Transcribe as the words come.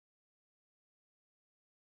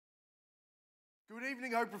Good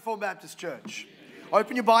evening, Hope Reformed Baptist Church.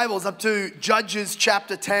 Open your Bibles up to Judges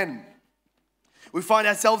chapter 10. We find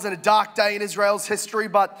ourselves in a dark day in Israel's history,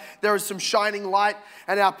 but there is some shining light.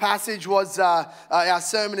 And our passage was, our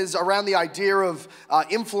sermon is around the idea of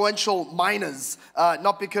influential minors.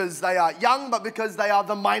 Not because they are young, but because they are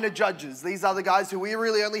the minor judges. These are the guys who we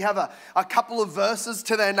really only have a couple of verses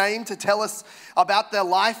to their name to tell us about their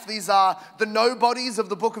life. These are the nobodies of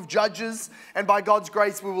the book of Judges. And by God's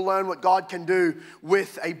grace, we will learn what God can do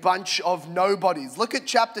with a bunch of nobodies. Look at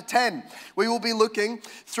chapter 10. We will be looking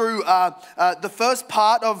through the first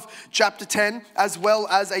part of chapter 10, as well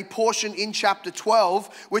as a portion in chapter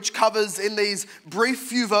 12, which covers in these brief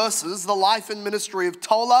few verses the life and ministry of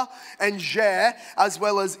DaTola and Jair, as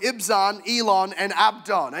well as Ibzon, Elon, and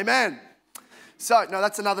Abdon. Amen. So, no,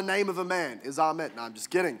 that's another name of a man, is Ahmed. No, I'm just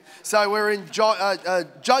kidding. So we're in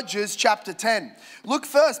Judges chapter 10. Look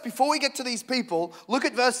first, before we get to these people, look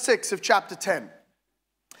at verse 6 of chapter 10.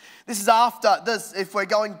 This is after this, if we're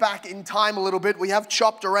going back in time a little bit, we have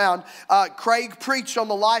chopped around. Craig preached on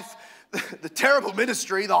the life, the terrible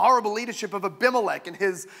ministry, the horrible leadership of Abimelech and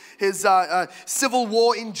his civil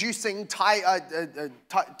war-inducing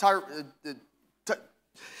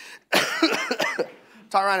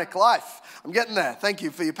tyrannic life. I'm getting there. Thank you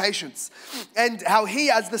for your patience. And how he,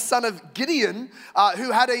 as the son of Gideon,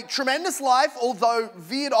 who had a tremendous life, although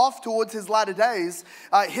veered off towards his latter days,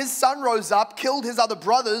 his son rose up, killed his other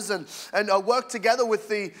brothers, and worked together with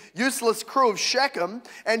the useless crew of Shechem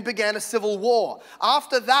and began a civil war.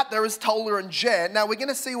 After that, there is DaTola and Jair. Now, we're going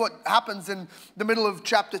to see what happens in the middle of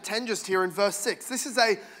chapter 10 just here in verse 6. This is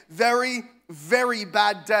a very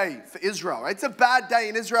bad day for Israel. It's a bad day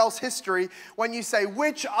in Israel's history when you say,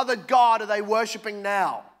 which other God are they worshiping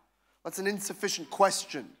now? That's an insufficient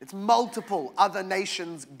question. It's multiple other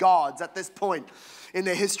nations' gods at this point in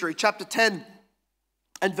their history. Chapter 10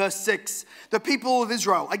 and verse 6. The people of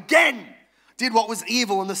Israel again did what was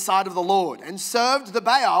evil in the sight of the Lord and served the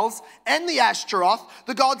Baals and the Ashtaroth,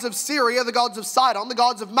 the gods of Syria, the gods of Sidon, the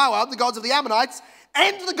gods of Moab, the gods of the Ammonites,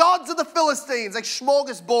 and the gods of the Philistines, a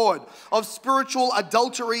smorgasbord of spiritual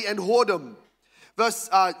adultery and whoredom. Verse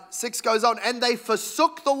 6 goes on, and they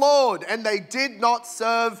forsook the Lord, and they did not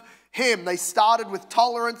serve him. They started with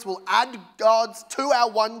tolerance, we'll add gods to our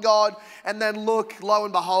one God, and then look, lo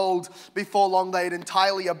and behold, before long they had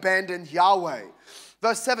entirely abandoned Yahweh.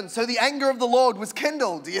 Verse 7, so the anger of the Lord was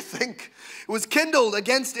kindled, do you think? It was kindled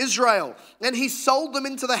against Israel, and he sold them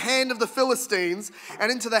into the hand of the Philistines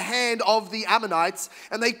and into the hand of the Ammonites,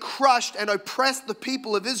 and they crushed and oppressed the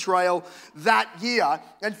people of Israel that year.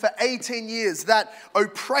 And for 18 years, that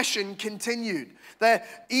oppression continued. Their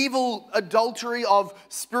evil adultery of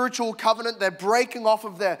spiritual covenant, they're breaking off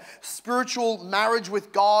of their spiritual marriage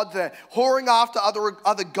with God, they're whoring after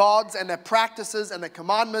other gods and their practices and their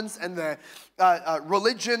commandments and their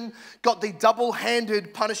religion, got the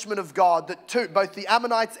double-handed punishment of God that both the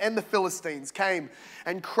Ammonites and the Philistines came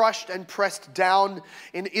and crushed and pressed down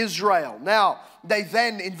in Israel. Now, they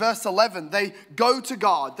then, in verse 11, they go to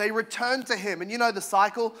God, they return to him, and you know the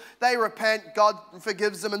cycle. They repent, God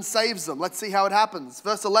forgives them and saves them. Let's see how it happens.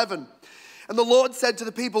 Verse 11, and the Lord said to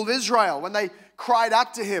the people of Israel, when they cried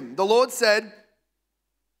out to him, the Lord said,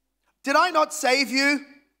 did I not save you?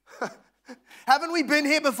 Haven't we been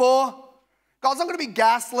here before? God's not going to be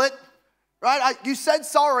gaslit, right? You said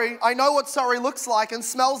sorry. I know what sorry looks like and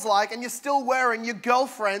smells like, and you're still wearing your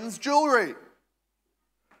girlfriend's jewelry.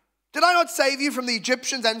 Did I not save you from the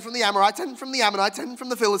Egyptians and from the Amorites and from the Ammonites and from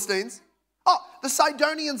the Philistines? Oh, the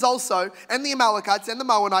Sidonians also and the Amalekites and the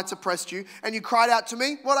Moabites oppressed you, and you cried out to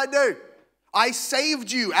me. What'd I do? I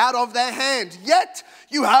saved you out of their hand, yet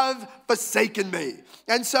you have forsaken me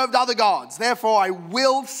and served other gods. Therefore, I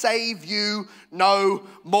will save you no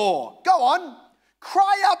more. Go on,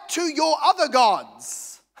 cry out to your other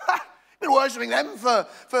gods. Been worshiping them for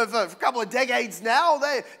a couple of decades now.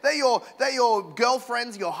 They're your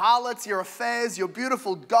girlfriends, your harlots, your affairs, your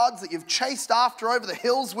beautiful gods that you've chased after over the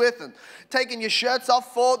hills with and taken your shirts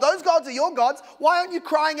off for. Those gods are your gods. Why aren't you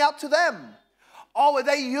crying out to them? Oh, are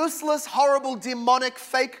they useless, horrible, demonic,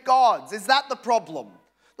 fake gods? Is that the problem?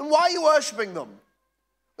 Then why are you worshiping them?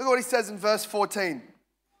 Look at what he says in verse 14.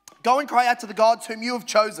 Go and cry out to the gods whom you have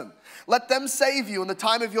chosen. Let them save you in the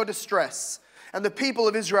time of your distress. And the people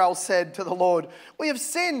of Israel said to the Lord, we have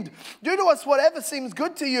sinned. Do to us whatever seems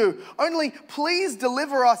good to you. Only please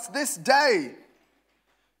deliver us this day.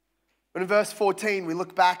 But in verse 14, we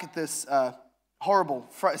look back at this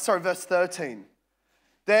verse 13.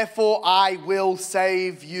 Therefore, I will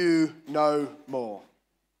save you no more.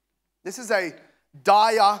 This is a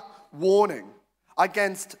dire warning,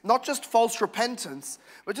 against not just false repentance,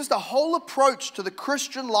 but just a whole approach to the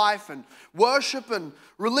Christian life and worship and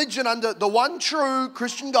religion under the one true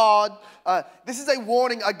Christian God. This is a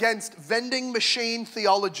warning against vending machine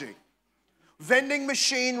theology, vending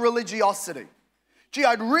machine religiosity. Gee,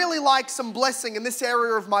 I'd really like some blessing in this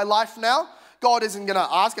area of my life now. God isn't going to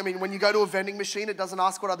ask. I mean, when you go to a vending machine, it doesn't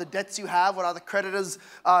ask what other debts you have, what other creditors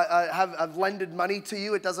have lended money to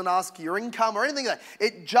you. It doesn't ask your income or anything like that.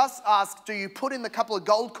 It just asks, do you put in the couple of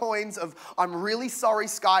gold coins of, I'm really sorry,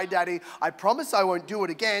 Sky Daddy. I promise I won't do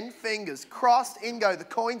it again. Fingers crossed. In go the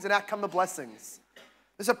coins and out come the blessings.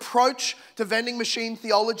 This approach to vending machine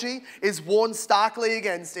theology is warned starkly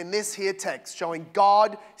against in this here text, showing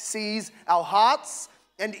God sees our hearts.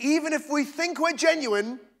 And even if we think we're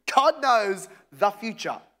genuine, God knows the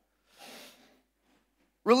future.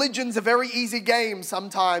 Religion's a very easy game,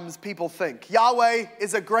 sometimes people think. Yahweh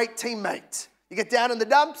is a great teammate. You get down in the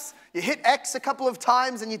dumps, you hit X a couple of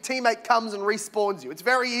times, and your teammate comes and respawns you. It's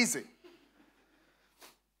very easy.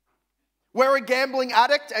 We're a gambling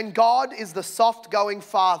addict, and God is the soft-going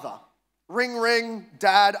father. Ring, ring,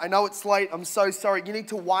 Dad, I know it's late. I'm so sorry. You need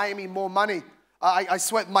to wire me more money. I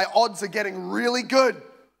swear my odds are getting really good.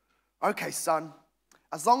 Okay, son.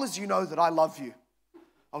 As long as you know that I love you.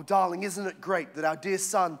 Oh, darling, isn't it great that our dear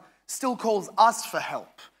son still calls us for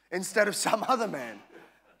help instead of some other man?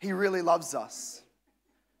 He really loves us.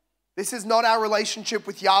 This is not our relationship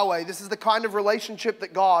with Yahweh. This is the kind of relationship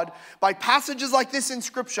that God, by passages like this in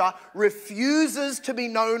Scripture, refuses to be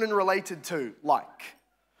known and related to like.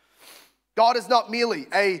 God is not merely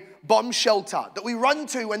a bomb shelter that we run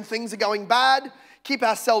to when things are going bad, keep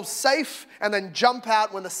ourselves safe, and then jump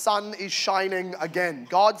out when the sun is shining again.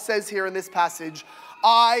 God says here in this passage,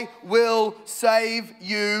 I will save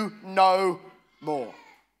you no more.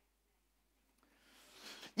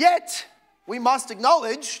 Yet, we must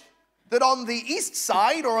acknowledge that on the east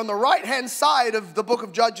side, or on the right-hand side of the book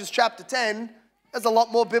of Judges chapter 10, there's a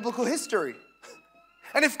lot more biblical history.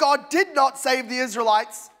 And if God did not save the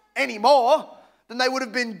Israelites anymore, then they would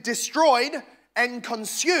have been destroyed and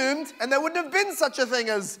consumed, and there wouldn't have been such a thing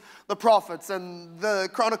as the prophets and the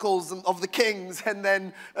chronicles of the kings, and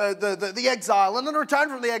then the exile, and then the return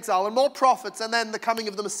from the exile, and more prophets, and then the coming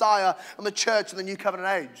of the Messiah and the church and the new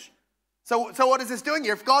covenant age. So what is this doing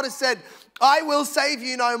here? If God has said, I will save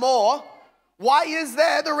you no more, why is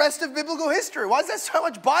there the rest of biblical history? Why is there so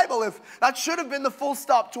much Bible if that should have been the full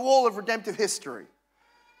stop to all of redemptive history?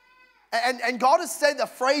 And God has said a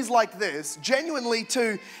phrase like this genuinely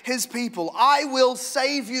to his people, I will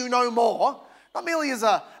save you no more, not merely as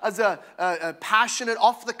a passionate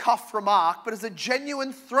off-the-cuff remark, but as a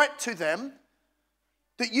genuine threat to them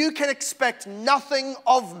that you can expect nothing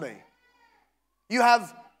of me. You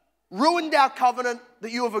have ruined our covenant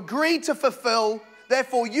that you have agreed to fulfill,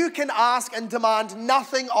 therefore you can ask and demand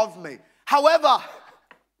nothing of me. However,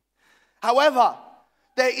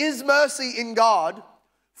 there is mercy in God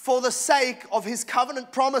for the sake of his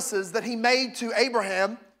covenant promises that he made to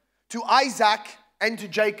Abraham, to Isaac, and to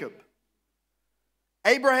Jacob.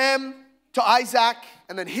 Abraham to Isaac,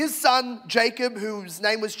 and then his son Jacob, whose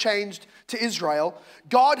name was changed to Israel.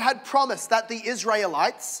 God had promised that the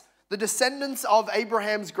Israelites, the descendants of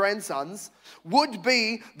Abraham's grandsons, would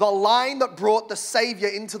be the line that brought the Savior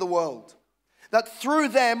into the world. That through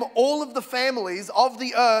them, all of the families of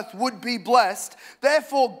the earth would be blessed.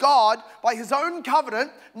 Therefore, God, by his own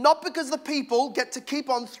covenant, not because the people get to keep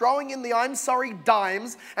on throwing in the I'm sorry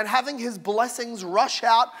dimes and having his blessings rush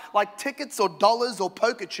out like tickets or dollars or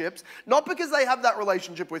poker chips, not because they have that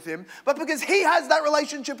relationship with him, but because he has that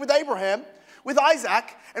relationship with Abraham, with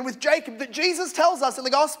Isaac, and with Jacob, that Jesus tells us in the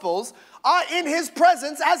Gospels are in his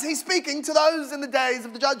presence as he's speaking to those in the days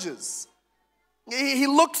of the judges. He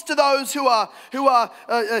looks to those who are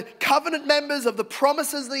covenant members of the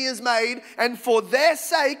promises that he has made, and for their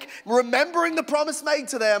sake, remembering the promise made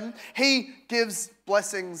to them, he gives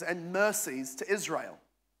blessings and mercies to Israel.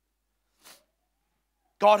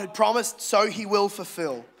 God had promised, so he will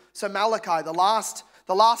fulfill. So Malachi, the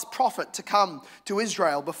last prophet to come to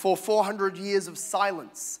Israel before 400 years of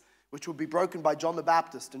silence, which would be broken by John the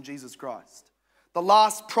Baptist and Jesus Christ. The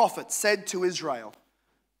last prophet said to Israel,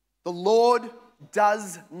 the Lord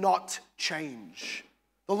does not change.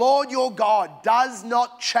 The Lord your God does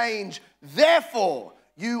not change. Therefore,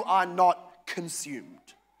 you are not consumed.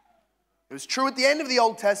 It was true at the end of the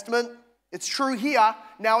Old Testament. It's true here,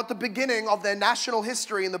 now at the beginning of their national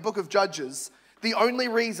history in the book of Judges. The only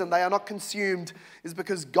reason they are not consumed is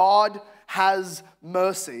because God has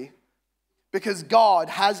mercy, because God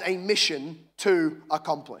has a mission to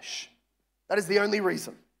accomplish. That is the only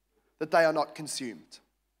reason that they are not consumed.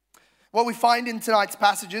 What we find in tonight's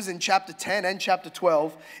passages in chapter 10 and chapter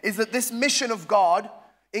 12 is that this mission of God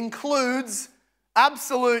includes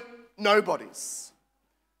absolute nobodies.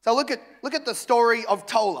 So look at the story of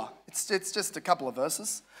Tola. It's just a couple of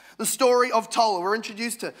verses. The story of Tola. We're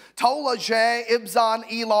introduced to Tola, Jair, Ibzon,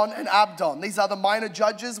 Elon, and Abdon. These are the minor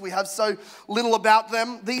judges. We have so little about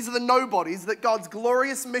them. These are the nobodies that God's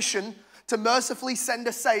glorious mission to mercifully send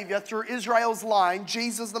a savior through Israel's line,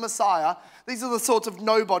 Jesus the Messiah. These are the sorts of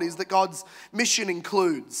nobodies that God's mission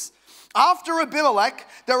includes. After Abimelech,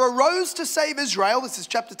 there arose to save Israel, this is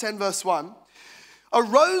chapter 10, verse 1,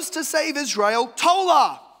 arose to save Israel,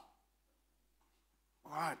 Tola.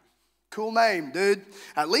 All right, cool name, dude.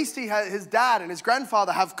 At least his dad and his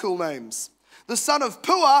grandfather have cool names. The son of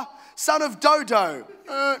Pua, son of Dodo.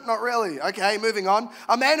 Not really. Okay, moving on.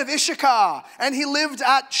 A man of Issachar, and he lived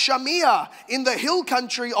at Shamir in the hill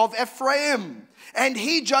country of Ephraim. And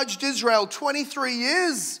he judged Israel 23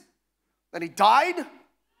 years. Then he died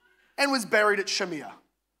and was buried at Shamir.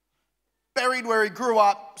 Buried where he grew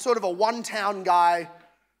up, sort of a one-town guy.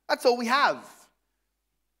 That's all we have.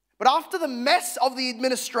 But after the mess of the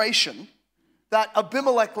administration that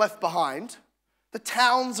Abimelech left behind, the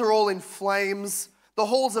towns are all in flames. The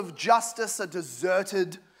halls of justice are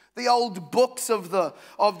deserted. The old books of the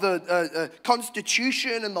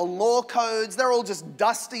Constitution and the law codes, they're all just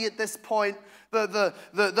dusty at this point.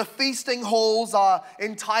 The feasting halls are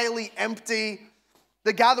entirely empty.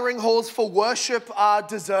 The gathering halls for worship are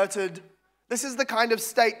deserted. This is the kind of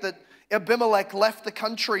state that Abimelech left the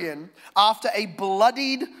country in after a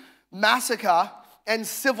bloodied massacre and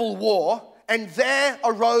civil war, and there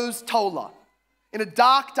arose Tola. In a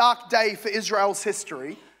dark, dark day for Israel's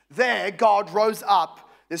history, there God rose up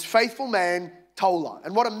this faithful man, Tola.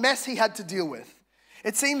 And what a mess he had to deal with.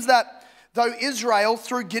 It seems that though Israel,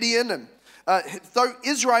 through Gideon, and though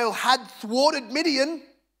Israel had thwarted Midian,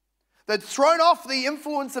 they'd thrown off the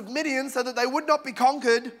influence of Midian so that they would not be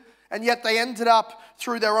conquered, and yet they ended up,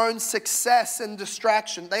 through their own success and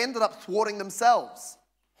distraction, they ended up thwarting themselves.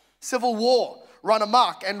 Civil war run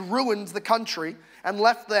amok and ruined the country and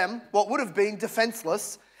left them what would have been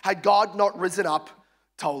defenseless had God not risen up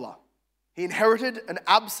Tola. He inherited an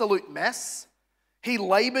absolute mess. He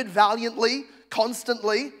labored valiantly,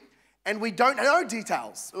 constantly, and we don't know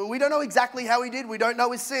details. We don't know exactly how he did. We don't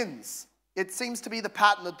know his sins. It seems to be the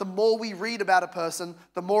pattern that the more we read about a person,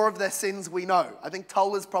 the more of their sins we know. I think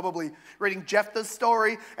Tola's probably reading Jephthah's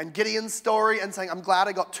story and Gideon's story and saying, I'm glad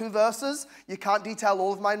I got 2 verses. You can't detail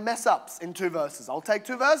all of my mess-ups in 2 verses. I'll take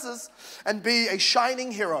 2 verses and be a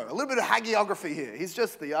shining hero. A little bit of hagiography here. He's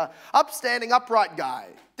just the upstanding, upright guy.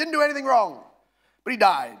 Didn't do anything wrong, but he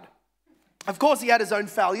died. Of course, he had his own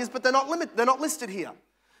failures, but they're not listed here.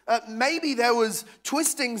 Maybe there was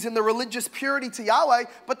twistings in the religious purity to Yahweh,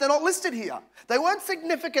 but they're not listed here. They weren't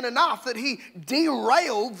significant enough that he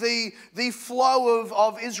derailed the flow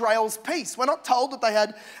of Israel's peace. We're not told that they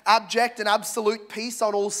had abject and absolute peace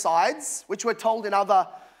on all sides, which we're told in other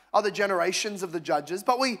generations of the judges,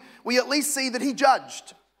 but we at least see that he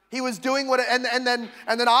judged. He was doing what, and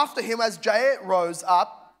then after him, as Jair rose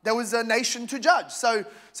up, there was a nation to judge. So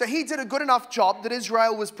he did a good enough job that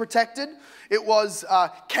Israel was protected. It was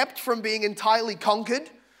kept from being entirely conquered.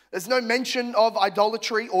 There's no mention of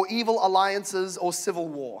idolatry or evil alliances or civil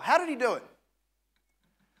war. How did he do it?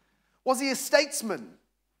 Was he a statesman,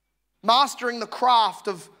 mastering the craft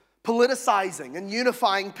of politicizing and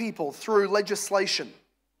unifying people through legislation?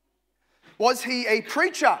 Was he a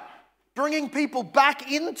preacher, bringing people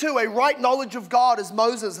back into a right knowledge of God as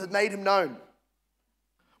Moses had made him known?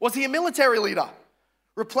 Was he a military leader,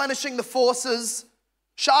 replenishing the forces,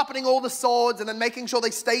 sharpening all the swords, and then making sure they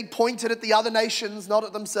stayed pointed at the other nations, not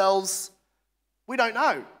at themselves? We don't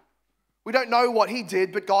know. We don't know what he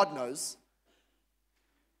did, but God knows.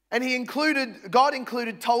 And God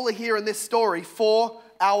included Tola here in this story for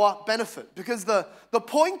our benefit, because the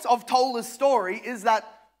point of Tola's story is that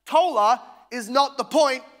Tola is not the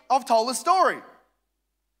point of Tola's story.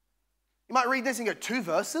 You might read this and go, 2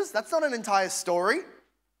 verses? That's not an entire story.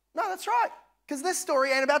 No, that's right, because this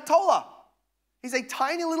story ain't about Tola. He's a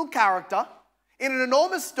tiny little character in an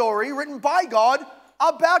enormous story written by God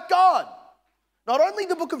about God. Not only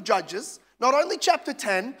the book of Judges, not only chapter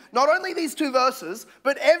 10, not only these 2 verses,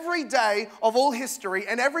 but every day of all history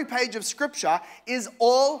and every page of scripture is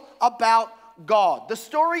all about God. The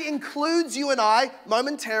story includes you and I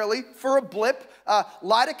momentarily for a blip,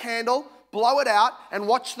 light a candle, blow it out, and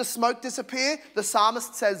watch the smoke disappear. The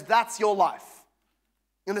psalmist says that's your life.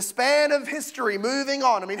 In the span of history, moving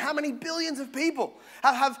on, I mean, how many billions of people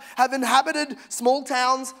have inhabited small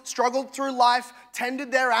towns, struggled through life,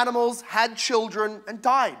 tended their animals, had children, and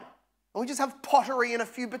died? And we just have pottery and a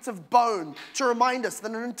few bits of bone to remind us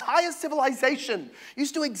that an entire civilization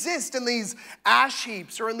used to exist in these ash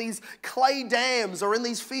heaps or in these clay dams or in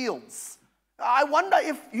these fields. I wonder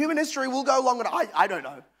if human history will go long enough. I don't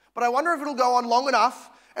know. But I wonder if it'll go on long enough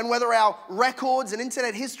and whether our records and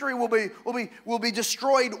internet history will be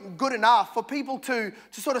destroyed good enough for people to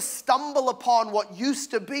sort of stumble upon what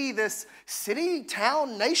used to be this city,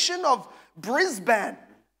 town, nation of Brisbane.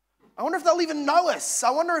 I wonder if they'll even know us.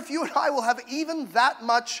 I wonder if you and I will have even that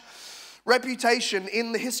much reputation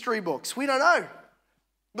in the history books. We don't know.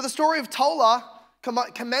 But the story of Tola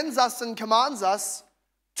commends us and commands us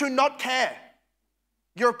to not care.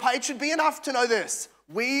 It should be enough to know this.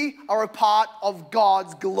 We are a part of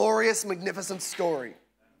God's glorious, magnificent story.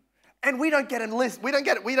 And we don't get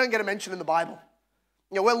a mention in the Bible.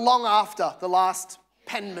 You know, we're long after the last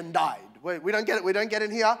penman died. We don't get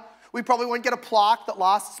in here. We probably won't get a plaque that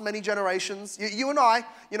lasts many generations. You and I,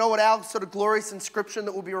 you know what our sort of glorious inscription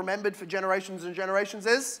that will be remembered for generations and generations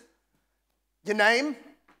is? Your name,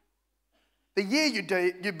 the year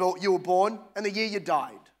you were born, and the year you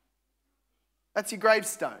died. That's your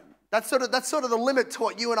gravestone. That's sort of the limit to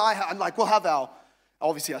what you and I have. And like we'll have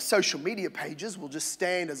obviously our social media pages will just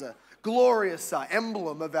stand as a glorious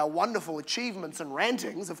emblem of our wonderful achievements and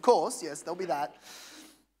rantings, of course. Yes, there'll be that.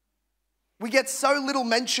 We get so little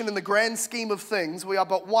mention in the grand scheme of things. We are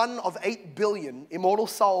but one of 8 billion immortal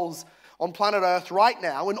souls on planet Earth right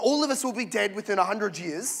now, and all of us will be dead within 100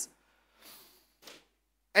 years,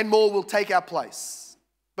 and more will take our place.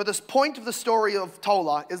 But the point of the story of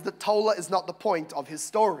Tola is that Tola is not the point of his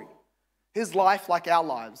story. His life, like our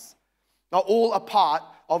lives, are all a part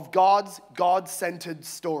of God's God-centered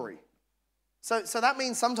story. So that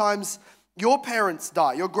means sometimes your parents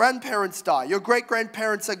die, your grandparents die, your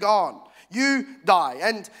great-grandparents are gone. You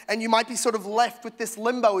die, and you might be sort of left with this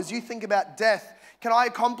limbo as you think about death. Can I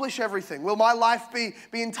accomplish everything? Will my life be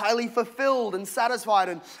entirely fulfilled and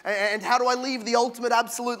satisfied? And how do I leave the ultimate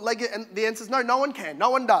absolute legacy? And the answer is no one can. No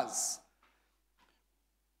one does.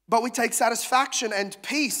 But we take satisfaction and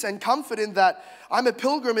peace and comfort in that I'm a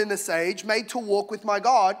pilgrim in this age, made to walk with my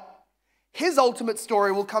God. His ultimate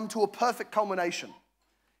story will come to a perfect culmination.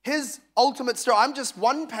 His ultimate story. I'm just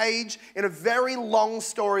one page in a very long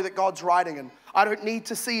story that God's writing, and I don't need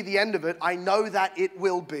to see the end of it. I know that it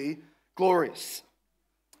will be glorious.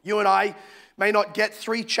 You and I may not get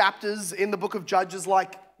 3 chapters in the book of Judges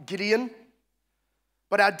like Gideon,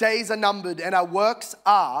 but our days are numbered and our works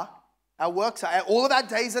are, all of our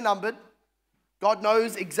days are numbered. God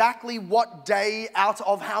knows exactly what day out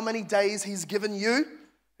of how many days He's given you, and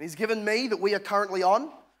He's given me that we are currently on.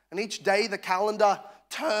 And each day the calendar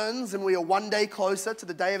turns and we are one day closer to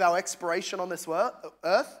the day of our expiration on this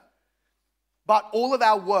earth. But all of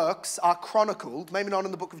our works are chronicled, maybe not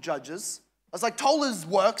in the book of Judges. I was like, Tola's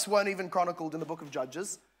works weren't even chronicled in the book of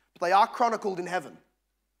Judges, but they are chronicled in heaven.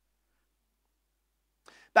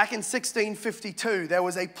 Back in 1652, there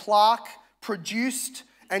was a plaque produced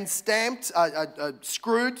and stamped,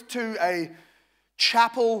 screwed to a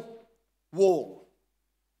chapel wall.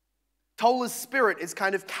 Tola's spirit is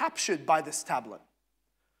kind of captured by this tablet.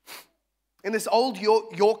 In this old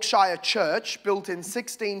Yorkshire church built in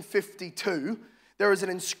 1652, there is an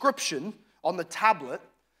inscription on the tablet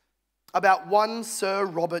about one Sir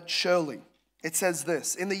Robert Shirley. It says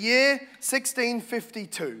this: in the year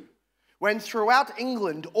 1652, when throughout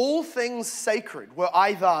England all things sacred were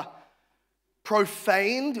either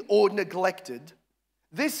profaned or neglected,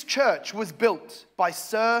 this church was built by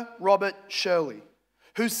Sir Robert Shirley,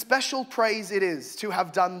 whose special praise it is to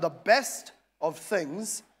have done the best of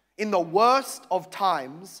things in the worst of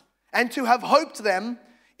times, and to have hoped them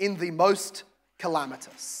in the most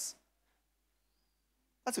calamitous.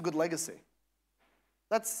 That's a good legacy.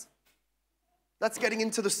 That's getting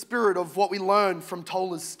into the spirit of what we learn from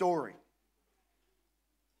Tola's story.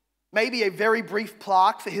 Maybe a very brief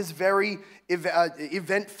plaque for his very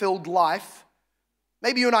event-filled life.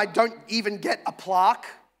 Maybe you and I don't even get a plaque.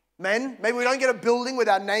 Men, maybe we don't get a building with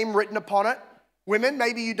our name written upon it. Women,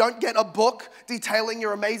 maybe you don't get a book detailing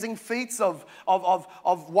your amazing feats of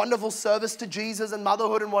wonderful service to Jesus and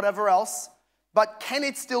motherhood and whatever else. But can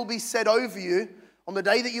it still be said over you on the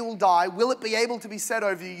day that you will die? Will it be able to be said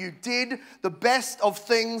over you, you did the best of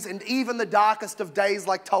things and even the darkest of days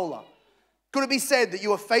like Tola? Could it be said that you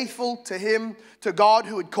were faithful to Him, to God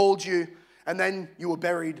who had called you, and then you were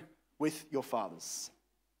buried with your fathers?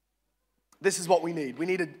 This is what we need. We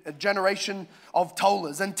need a generation of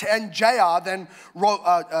Tolas. And Jair then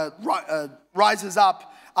rises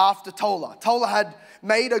up after Tola. Tola had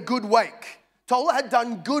made a good wake. Tola had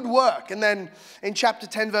done good work. And then in chapter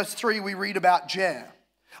 10, verse 3, we read about Jair.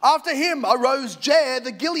 After him arose Jair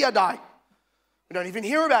the Gileadite. We don't even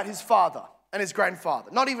hear about his father and his grandfather.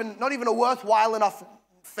 Not even a worthwhile enough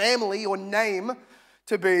family or name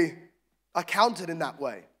to be accounted in that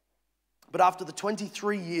way. But after the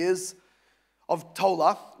 23 years of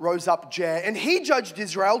Tola rose up Jair, and he judged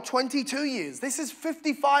Israel 22 years. This is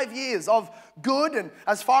 55 years of good and,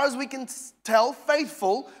 as far as we can tell,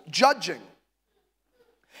 faithful judging.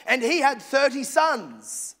 And he had 30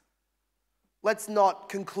 sons. Let's not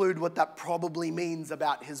conclude what that probably means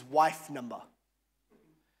about his wife number.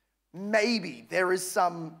 Maybe there is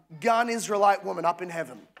some gun Israelite woman up in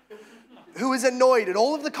heaven who is annoyed at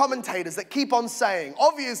all of the commentators that keep on saying,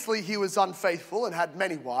 obviously he was unfaithful and had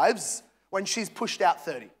many wives, when she's pushed out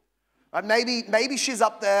 30. Right? Maybe she's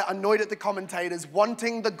up there annoyed at the commentators,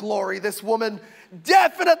 wanting the glory this woman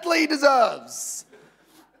definitely deserves.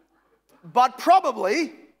 But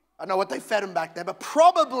probably, I don't know what they fed him back there, but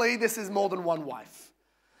probably this is more than one wife.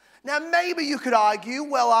 Now maybe you could argue,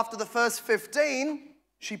 well, after the first 15,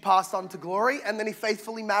 she passed on to glory, and then he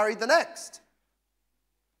faithfully married the next.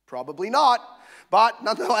 Probably not, but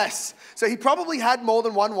nonetheless. So he probably had more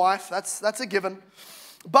than one wife, that's a given.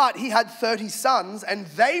 But he had 30 sons, and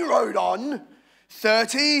they rode on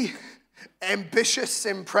 30 ambitious,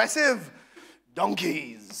 impressive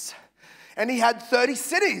donkeys. And he had 30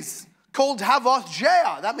 cities called Havoth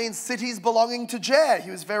Jair. That means cities belonging to Jair.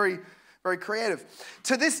 He was very, very creative.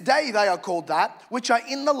 To this day they are called that, which are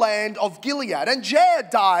in the land of Gilead. And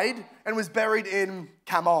Jair died and was buried in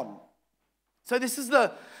Camon. So this is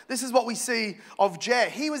what we see of Jair.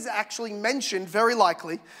 He was actually mentioned, very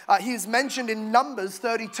likely, he is mentioned in Numbers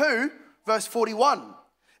 32, verse 41.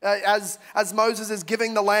 As Moses is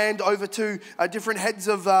giving the land over to different heads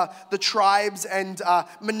of the tribes, and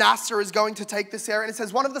Manasseh is going to take this area. And it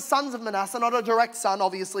says one of the sons of Manasseh, not a direct son,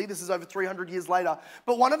 obviously, this is over 300 years later,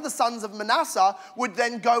 but one of the sons of Manasseh would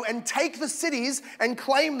then go and take the cities and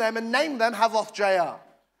claim them and name them Havoth Jair.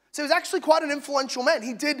 So he was actually quite an influential man.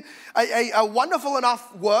 He did a wonderful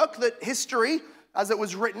enough work that history, as it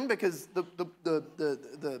was written, because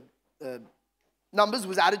the Numbers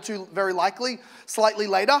was added to very likely slightly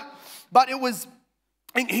later, but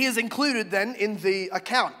he is included then in the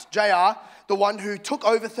account. Jair, the one who took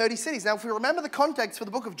over 30 cities. Now, if we remember the context for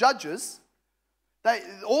the book of Judges,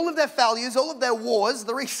 all of their failures, all of their wars,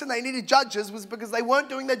 the reason they needed judges was because they weren't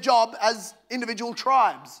doing their job as individual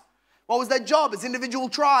tribes. What was their job as individual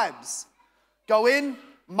tribes? Go in,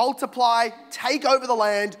 multiply, take over the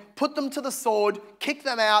land, put them to the sword, kick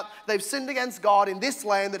them out. They've sinned against God in this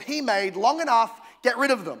land that he made long enough, get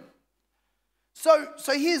rid of them. So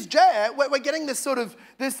here's Jair. We're getting this sort of,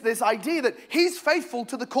 this idea that he's faithful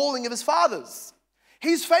to the calling of his fathers.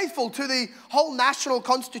 He's faithful to the whole national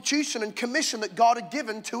constitution and commission that God had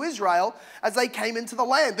given to Israel as they came into the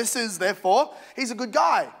land. This is, therefore, he's a good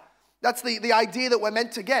guy. That's the idea that we're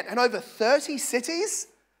meant to get. And over 30 cities,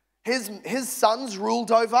 his sons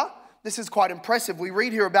ruled over. This is quite impressive. We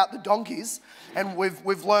read here about the donkeys, and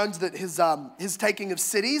we've learned that his taking of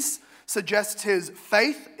cities suggests his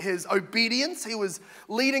faith, his obedience. He was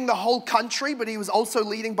leading the whole country, but he was also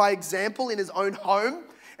leading by example in his own home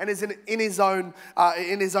and in his own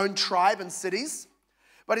tribe and cities.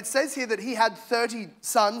 But it says here that he had 30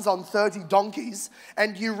 sons on 30 donkeys,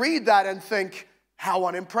 and you read that and think, how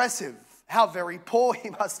unimpressive, how very poor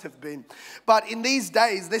he must have been. But in these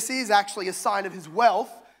days, this is actually a sign of his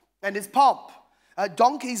wealth and his pomp.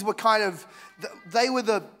 Donkeys were they were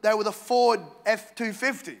the Ford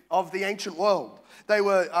F-250 of the ancient world. They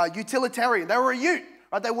were utilitarian. They were a ute,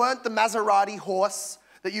 right? They weren't the Maserati horse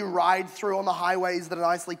that you ride through on the highways that are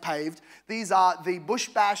nicely paved. These are the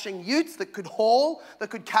bush-bashing utes that could haul,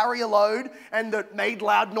 that could carry a load, and that made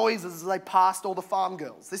loud noises as they passed all the farm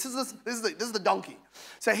girls. This is the donkey.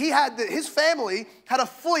 So his family had a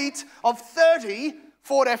fleet of 30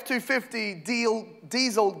 Ford F-250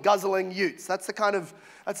 diesel guzzling utes. That's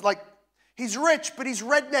like, he's rich, but he's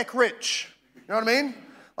redneck rich. You know what I mean?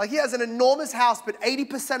 Like, he has an enormous house, but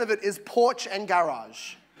 80% of it is porch and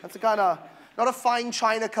garage. That's the kind of, not a fine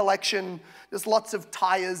china collection, just lots of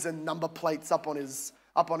tires and number plates up on his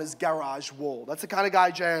garage wall. That's the kind of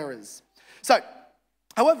guy Jair is. So,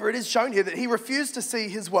 however, it is shown here that he refused to see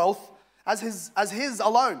his wealth as his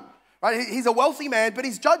alone. Right? He's a wealthy man, but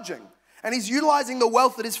he's judging. And he's utilizing the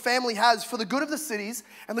wealth that his family has for the good of the cities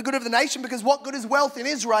and the good of the nation, because what good is wealth in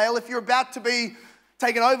Israel if you're about to be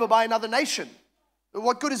taken over by another nation?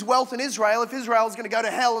 What good is wealth in Israel if Israel is going to go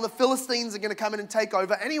to hell and the Philistines are going to come in and take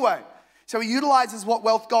over anyway? So he utilizes what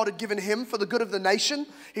wealth God had given him for the good of the nation.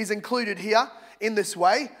 He's included here in this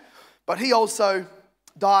way. But he also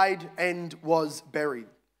died and was buried.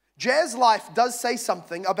 Jair's life does say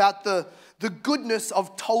something about the goodness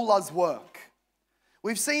of Tola's work.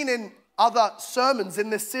 We've seen in other sermons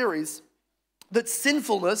in this series that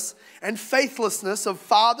sinfulness and faithlessness of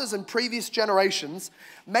fathers and previous generations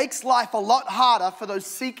makes life a lot harder for those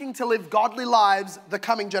seeking to live godly lives the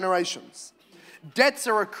coming generations. Debts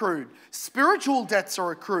are accrued. Spiritual debts are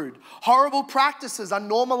accrued. Horrible practices are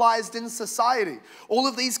normalized in society. All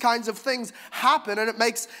of these kinds of things happen, and it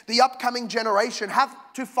makes the upcoming generation have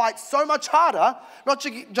to fight so much harder, not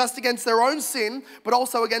just against their own sin, but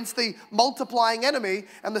also against the multiplying enemy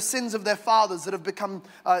and the sins of their fathers that have become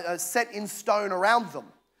set in stone around them.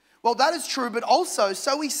 Well, that is true, but also,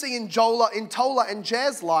 so we see in Tola and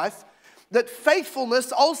Jair's life, that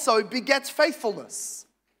faithfulness also begets faithfulness.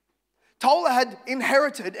 Tola had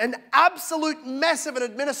inherited an absolute mess of an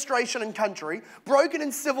administration and country, broken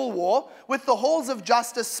in civil war, with the halls of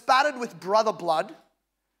justice spattered with brother blood.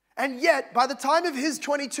 And yet, by the time of his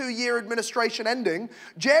 22-year administration ending,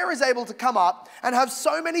 Jair is able to come up and have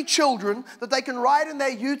so many children that they can ride in their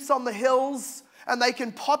utes on the hills, and they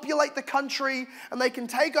can populate the country, and they can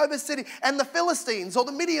take over city. And the Philistines or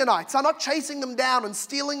the Midianites are not chasing them down and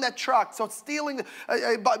stealing their trucks or stealing,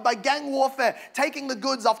 by gang warfare, taking the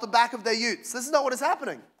goods off the back of their utes. This is not what is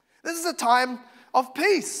happening. This is a time of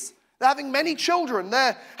peace. They're having many children.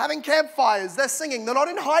 They're having campfires. They're singing. They're not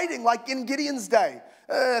in hiding like in Gideon's day,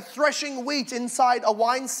 threshing wheat inside a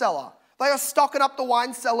wine cellar. They are stocking up the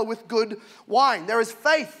wine cellar with good wine. There is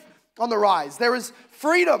faith on the rise. There is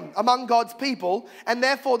freedom among God's people, and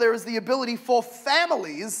therefore there is the ability for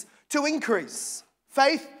families to increase.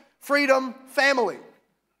 Faith, freedom, family.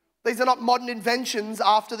 These are not modern inventions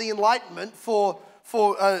after the Enlightenment for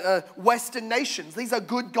Western nations. These are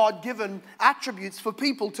good God-given attributes for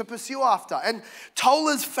people to pursue after. And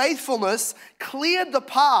Tola's faithfulness cleared the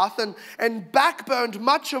path and backburned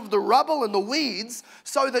much of the rubble and the weeds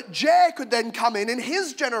so that Jair could then come in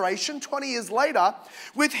his generation 20 years later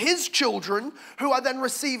with his children who are then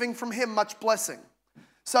receiving from him much blessing.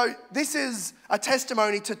 So this is a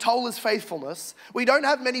testimony to Tola's faithfulness. We don't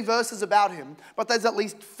have many verses about him, but there's at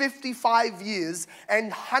least 55 years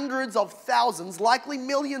and hundreds of thousands, likely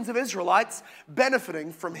millions of Israelites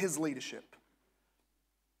benefiting from his leadership.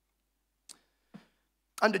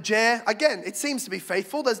 Under Jair, again, it seems to be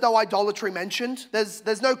faithful. There's no idolatry mentioned.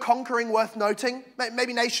 There's no conquering worth noting.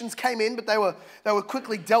 Maybe nations came in, but they were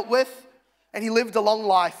quickly dealt with. And he lived a long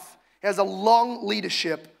life. He has a long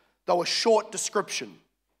leadership, though a short description.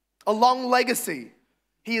 A long legacy.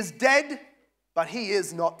 He is dead, but he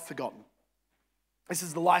is not forgotten. This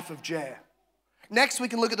is the life of Jair. Next, we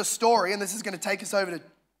can look at the story, and this is going to take us over to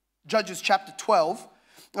Judges chapter 12,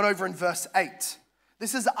 and over in verse 8.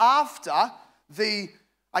 This is after the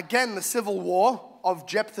civil war of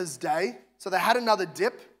Jephthah's day. So they had another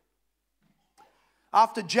dip.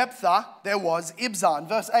 After Jephthah, there was Ibzon.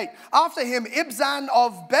 Verse 8. After him, Ibzon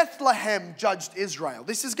of Bethlehem judged Israel.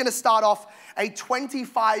 This is going to start off a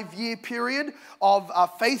 25-year period of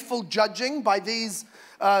faithful judging by these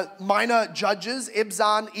minor judges,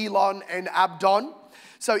 Ibzon, Elon, and Abdon.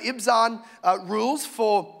 So Ibzon rules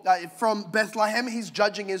from Bethlehem. He's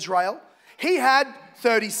judging Israel. He had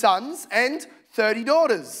 30 sons and 30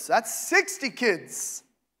 daughters. That's 60 kids.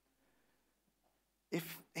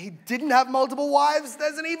 If he didn't have multiple wives,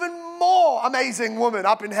 there's an even more amazing woman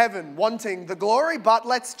up in heaven wanting the glory, but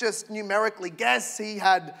let's just numerically guess he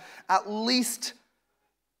had at least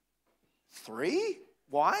 3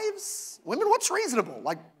 wives? Women, what's reasonable?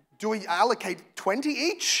 Like, do we allocate 20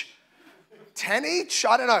 each? 10 each?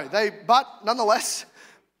 I don't know. But nonetheless,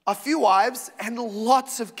 a few wives and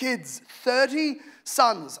lots of kids. 30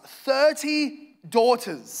 sons, 30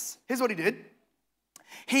 daughters. Here's what he did.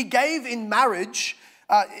 He gave in marriage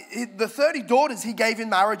the 30 daughters he gave in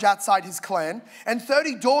marriage outside his clan, and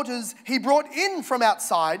 30 daughters he brought in from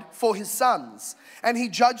outside for his sons. And he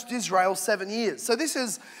judged Israel 7 years. So this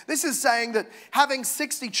is saying that having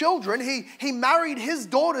 60 children, he married his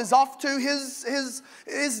daughters off to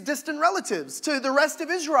his distant relatives, to the rest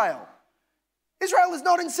of Israel. Israel is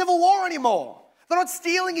not in civil war anymore. They're not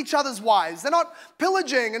stealing each other's wives. They're not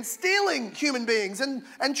pillaging and stealing human beings and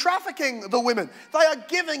trafficking the women. They are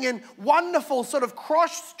giving in wonderful sort of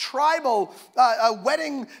cross-tribal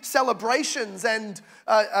wedding celebrations and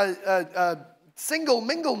single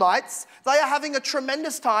mingle nights. They are having a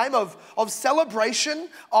tremendous time of celebration,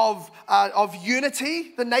 of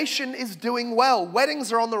unity. The nation is doing well.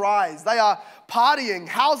 Weddings are on the rise. They are partying.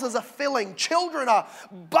 Houses are filling. Children are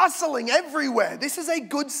bustling everywhere. This is a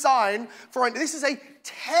good sign this is a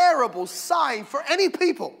terrible sign for any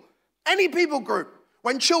people group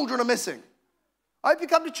when children are missing. I hope you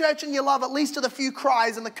come to church and you love at least the few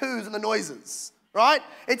cries and the coos and the noises. right?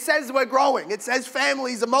 It says we're growing. It says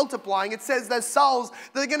families are multiplying. It says there's souls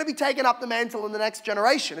that are going to be taking up the mantle in the next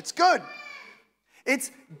generation. It's good.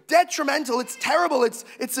 It's detrimental, it's terrible, it's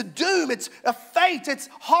a doom, it's a fate, it's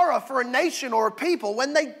horror for a nation or a people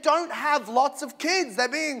when they don't have lots of kids. They're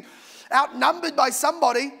being outnumbered by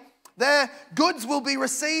somebody. Their goods will be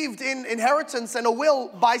received in inheritance and a will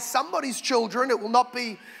by somebody's children. It will not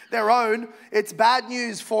be their own. It's bad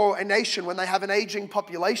news for a nation when they have an aging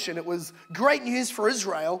population. It was great news for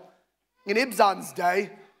Israel in Ibzon's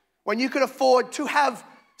day when you could afford to have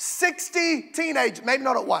 60 teenagers, maybe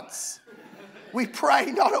not at once. We pray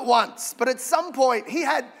not at once, but at some point he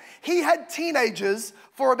had teenagers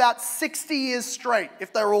for about 60 years straight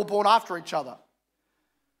if they were all born after each other.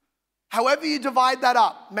 However you divide that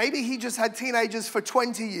up, maybe he just had teenagers for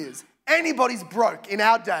 20 years. Anybody's broke in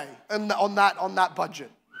our day on that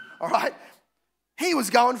budget, all right? He was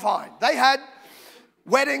going fine. They had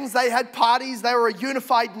weddings, they had parties, they were a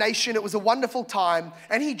unified nation. It was a wonderful time,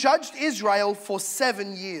 and he judged Israel for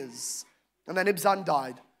 7 years. And then Ibzon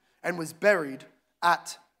died and was buried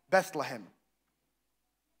at Bethlehem.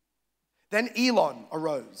 Then Elon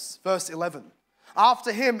arose, verse 11.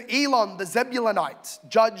 After him, Elon the Zebulunite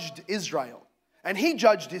judged Israel, and he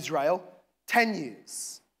judged Israel 10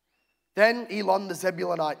 years. Then Elon the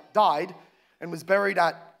Zebulunite died and was buried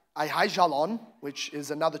at Aijalon, which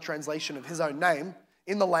is another translation of his own name,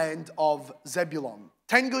 in the land of Zebulun.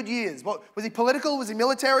 10 good years. What, was he political? Was he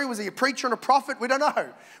military? Was he a preacher and a prophet? We don't know.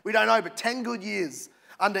 We don't know, but 10 good years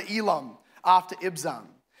under Elon after Ibzon.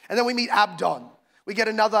 And then we meet Abdon. We get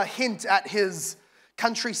another hint at his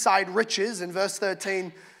countryside riches in verse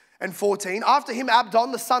 13 and 14. After him,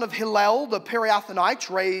 Abdon, the son of Hillel, the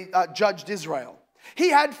Pirathonite, judged Israel. He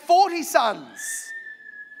had 40 sons.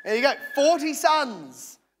 There you go, 40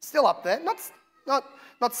 sons. Still up there.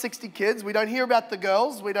 Not 60 kids. We don't hear about the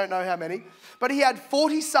girls. We don't know how many. But he had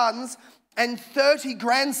 40 sons and 30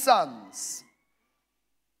 grandsons.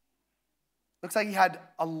 Looks like he had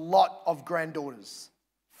a lot of granddaughters.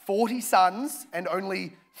 40 sons and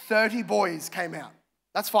only 30 boys came out.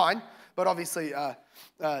 That's fine, but obviously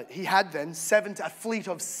he had then a fleet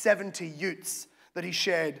of 70 utes that he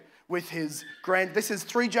shared with his This is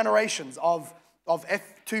 3 generations of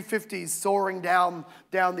F-250s soaring down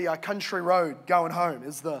the country road going home.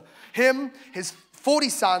 Him, his 40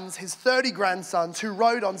 sons, his 30 grandsons who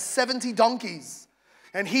rode on 70 donkeys,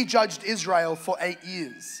 and he judged Israel for 8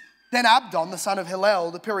 years. Then Abdon, the son of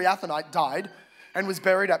Hillel, the Pirathonite, died and was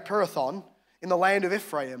buried at Pirathon in the land of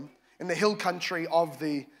Ephraim, in the hill country of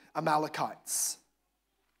the Amalekites.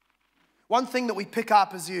 One thing that we pick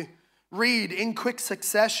up as you read in quick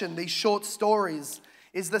succession these short stories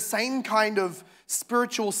is the same kind of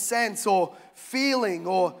spiritual sense or feeling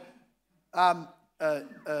or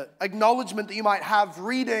acknowledgement that you might have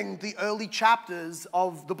reading the early chapters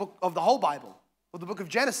of the book of the whole Bible, or the book of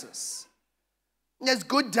Genesis. There's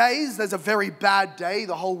good days, there's a very bad day.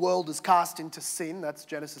 The whole world is cast into sin. That's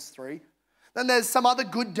Genesis 3. Then there's some other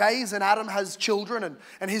good days, and Adam has children,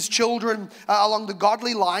 and his children along the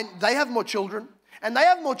godly line, they have more children. And they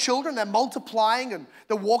have more children, they're multiplying, and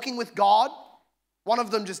they're walking with God. One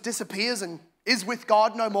of them just disappears and is with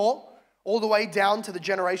God no more, all the way down to the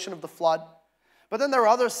generation of the flood. But then there are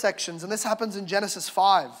other sections, and this happens in Genesis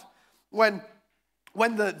 5, when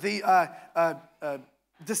the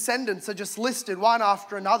descendants are just listed one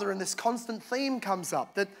after another, and this constant theme comes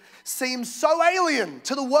up that seems so alien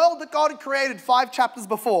to the world that God had created 5 chapters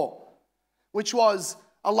before, which was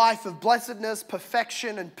a life of blessedness,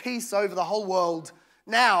 perfection, and peace over the whole world.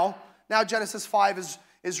 Now Genesis 5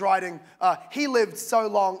 is writing, he lived so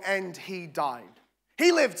long and he died.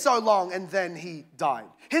 He lived so long and then he died.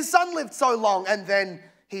 His son lived so long and then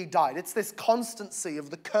he died. It's this constancy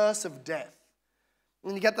of the curse of death.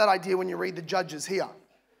 And you get that idea when you read the Judges here.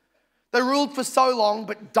 They ruled for so long,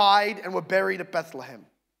 but died and were buried at Bethlehem.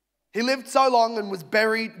 He lived so long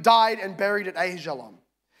and died and buried at Aijalon.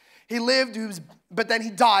 He lived, but then he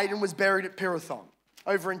died and was buried at Pirathon.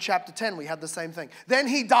 Over in chapter 10, we had the same thing. Then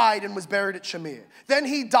he died and was buried at Shamir. Then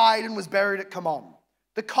he died and was buried at Kamon.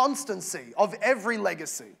 The constancy of every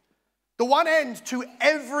legacy. The one end to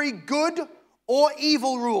every good or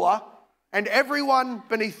evil ruler and everyone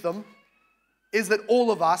beneath them is that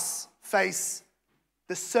all of us face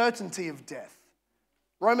the certainty of death.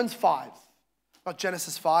 Romans 5, not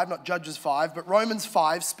Genesis 5, not Judges 5, but Romans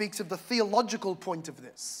 5 speaks of the theological point of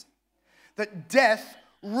this. That death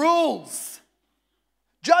rules.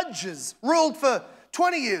 Judges ruled for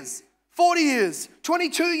 20 years, 40 years,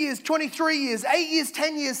 22 years, 23 years, 8 years,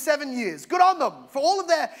 10 years, 7 years. Good on them for all of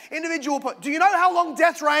their individual. Do you know how long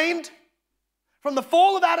death reigned? From the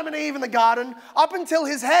fall of Adam and Eve in the garden, up until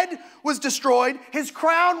his head was destroyed, his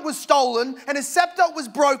crown was stolen, and his scepter was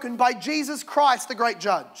broken by Jesus Christ, the great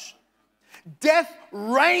judge. Death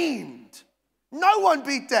reigned. No one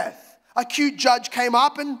beat death. A cute judge came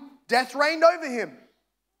up and death reigned over him.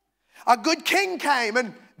 A good king came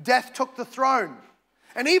and death took the throne.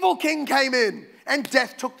 An evil king came in and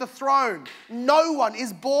death took the throne. No one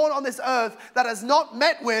is born on this earth that has not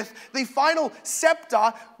met with the final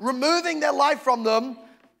scepter, removing their life from them,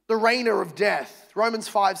 the reigner of death. Romans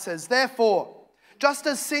 5 says, therefore, just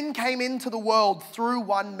as sin came into the world through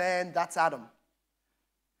one man, that's Adam,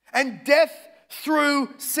 and death through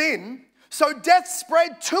sin, so death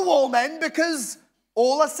spread to all men because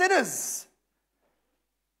all are sinners.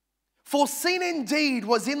 For sin indeed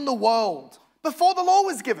was in the world before the law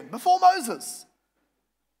was given, before Moses.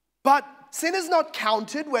 But sin is not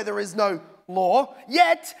counted where there is no law,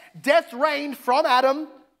 yet death reigned from Adam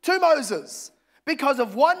to Moses. Because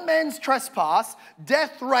of one man's trespass,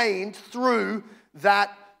 death reigned through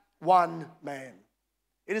that one man.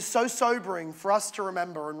 It is so sobering for us to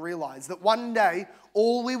remember and realize that one day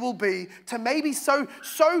all we will be to maybe so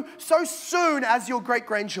soon as your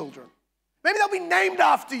great-grandchildren. Maybe they'll be named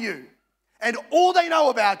after you, and all they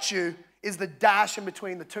know about you is the dash in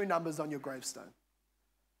between the two numbers on your gravestone.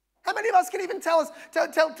 How many of us can even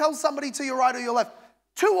tell somebody to your right or your left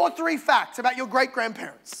 2 or 3 facts about your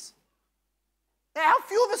great-grandparents? Now, how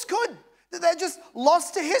few of us could? They're just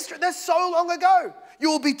lost to history. They're so long ago. You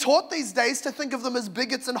will be taught these days to think of them as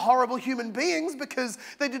bigots and horrible human beings because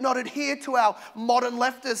they did not adhere to our modern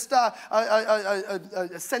leftist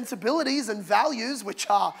sensibilities and values, which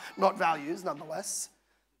are not values nonetheless.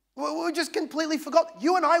 We just completely forgot.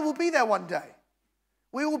 You and I will be there one day.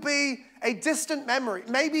 We will be a distant memory.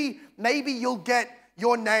 Maybe you'll get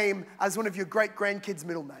your name as one of your great-grandkids'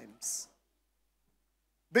 middle names.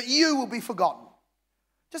 But you will be forgotten.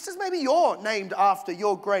 Just as maybe you're named after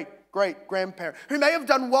your great-grandparent, who may have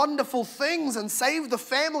done wonderful things and saved the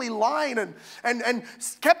family line and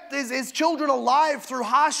kept his children alive through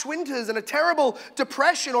harsh winters and a terrible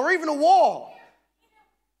depression or even a war.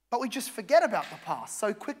 But we just forget about the past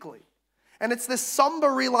so quickly. And it's this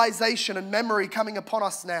somber realization and memory coming upon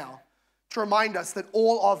us now to remind us that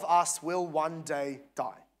all of us will one day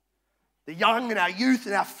die. The young and our youth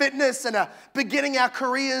and our fitness and our beginning our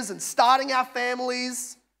careers and starting our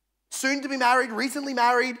families, soon to be married, recently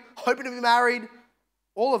married, hoping to be married,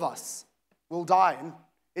 all of us will die. And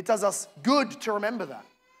it does us good to remember that.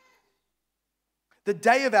 The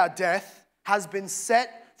day of our death has been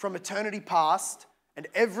set from eternity past, and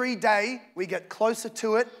every day we get closer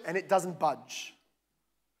to it and it doesn't budge.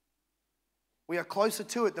 We are closer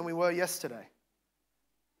to it than we were yesterday.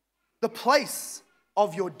 The place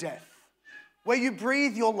of your death, where you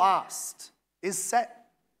breathe your last, is set.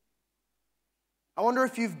 I wonder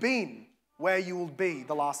if you've been where you will be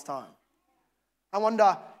the last time. I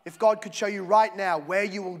wonder if God could show you right now where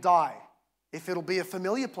you will die, if it'll be a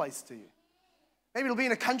familiar place to you. Maybe it'll be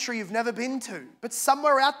in a country you've never been to, but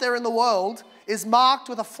somewhere out there in the world is marked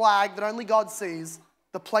with a flag that only God sees,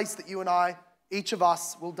 the place that you and I, each of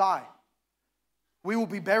us, will die. We will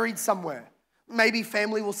be buried somewhere. Maybe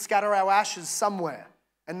family will scatter our ashes somewhere,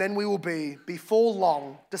 and then we will be, before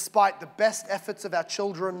long, despite the best efforts of our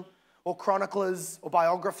children or chroniclers or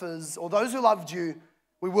biographers or those who loved you,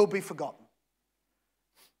 we will be forgotten.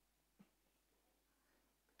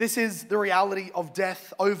 This is the reality of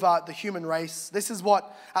death over the human race. This is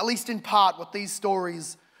what, at least in part, what these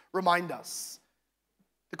stories remind us.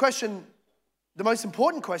 The question, the most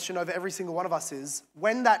important question over every single one of us is,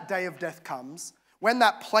 when that day of death comes, when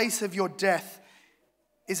that place of your death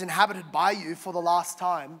is inhabited by you for the last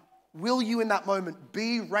time, will you in that moment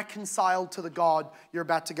be reconciled to the God you're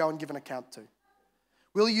about to go and give an account to?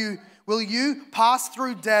 Will you pass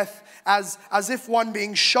through death as if one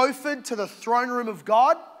being chauffeured to the throne room of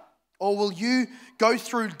God? Or will you go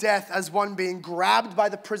through death as one being grabbed by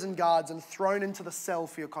the prison guards and thrown into the cell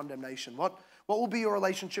for your condemnation? What will be your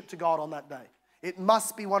relationship to God on that day? It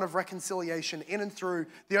must be one of reconciliation in and through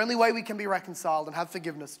the only way we can be reconciled and have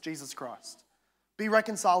forgiveness, Jesus Christ. Be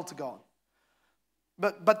reconciled to God.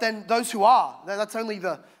 But then those who are, that's only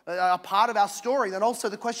a part of our story. Then also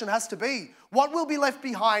the question has to be, what will be left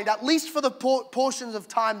behind, at least for the portions of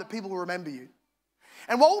time that people will remember you?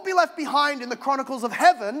 And what will be left behind in the chronicles of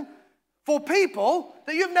heaven for people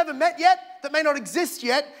that you've never met yet, that may not exist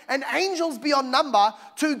yet, and angels beyond number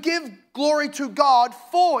to give glory to God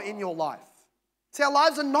for in your life? See, our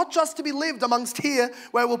lives are not just to be lived amongst here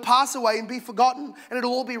where we'll pass away and be forgotten and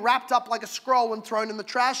it'll all be wrapped up like a scroll and thrown in the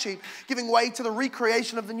trash heap, giving way to the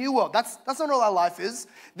recreation of the new world. That's not all our life is.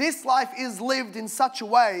 This life is lived in such a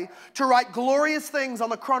way to write glorious things on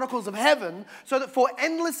the chronicles of heaven so that for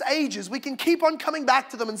endless ages we can keep on coming back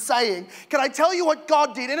to them and saying, can I tell you what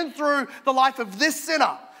God did in and through the life of this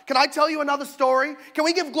sinner? Can I tell you another story? Can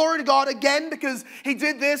we give glory to God again because he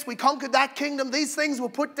did this, we conquered that kingdom, these things were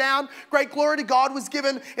put down, great glory to God was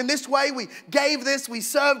given in this way, we gave this, we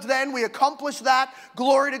served then, we accomplished that,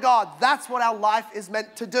 glory to God. That's what our life is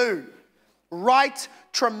meant to do. Write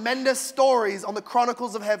tremendous stories on the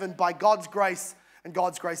chronicles of heaven by God's grace and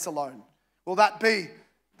God's grace alone. Will that be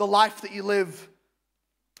the life that you live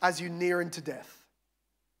as you near into death?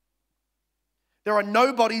 There are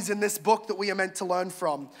nobodies in this book that we are meant to learn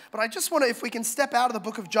from. But I just want to, if we can step out of the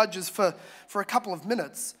book of Judges for a couple of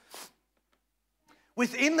minutes.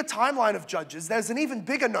 Within the timeline of Judges, there's an even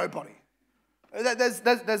bigger nobody.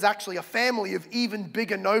 There's actually a family of even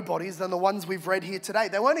bigger nobodies than the ones we've read here today.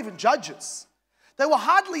 They weren't even judges. They were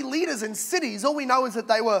hardly leaders in cities. All we know is that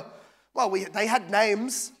they had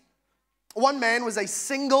names. One man was a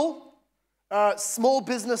single small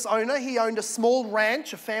business owner. He owned a small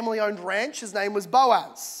ranch, a family-owned ranch. His name was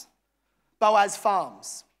Boaz. Boaz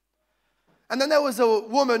Farms. And then there was a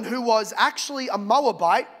woman who was actually a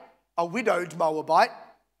Moabite, a widowed Moabite,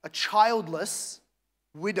 a childless,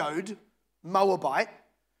 widowed Moabite,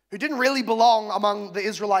 who didn't really belong among the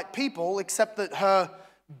Israelite people, except that her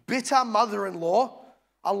bitter mother-in-law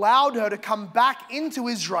allowed her to come back into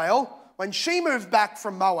Israel when she moved back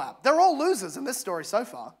from Moab. They're all losers in this story so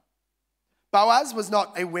far. Boaz was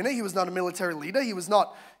not a winner. He was not a military leader. He was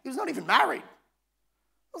not even married.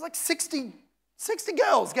 It was like 60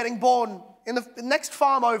 girls getting born in the next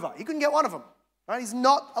farm over. He couldn't get one of them. Right? He's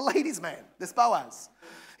not a ladies' man, this Boaz.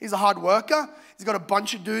 He's a hard worker. He's got a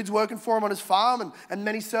bunch of dudes working for him on his farm and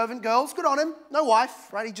many servant girls. Good on him. No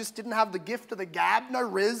wife, right? He just didn't have the gift of the gab. No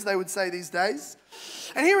riz, they would say these days.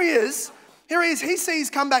 And here he is. He sees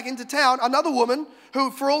come back into town another woman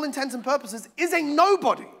who, for all intents and purposes, is a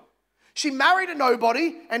nobody. She married a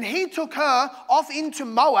nobody, and he took her off into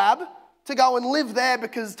Moab to go and live there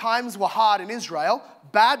because times were hard in Israel.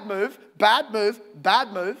 Bad move, bad move,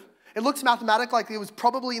 bad move. It looks mathematically like it was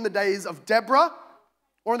probably in the days of Deborah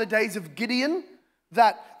or in the days of Gideon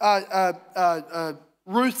that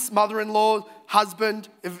Ruth's mother-in-law, husband,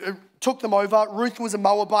 took them over. Ruth was a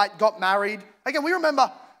Moabite, got married. Again, we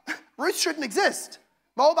remember Ruth shouldn't exist.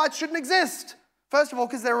 Moabites shouldn't exist. First of all,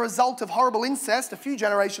 because they're a result of horrible incest a few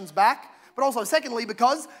generations back, but also secondly,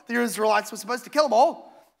 because the Israelites were supposed to kill them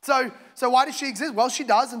all. So why does she exist? Well, she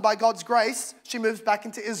does, and by God's grace, she moves back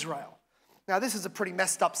into Israel. Now, this is a pretty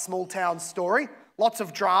messed up small town story. Lots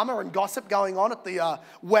of drama and gossip going on at the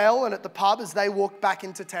well and at the pub as they walk back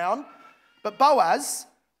into town. But Boaz,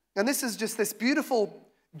 and this is just this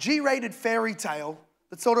beautiful G-rated fairy tale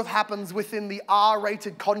that sort of happens within the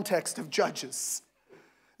R-rated context of Judges.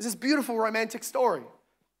 There's this beautiful romantic story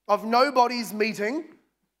of nobodies meeting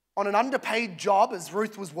on an underpaid job as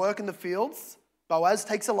Ruth was working the fields. Boaz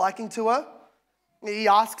takes a liking to her. He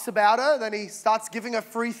asks about her, then he starts giving her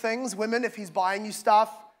free things. Women, if he's buying you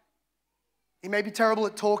stuff, he may be terrible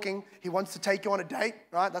at talking. He wants to take you on a date,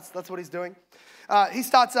 right? That's what he's doing. He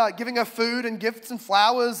starts giving her food and gifts and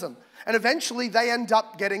flowers, and eventually they end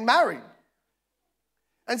up getting married.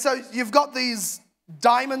 And so you've got these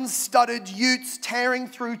diamond-studded utes tearing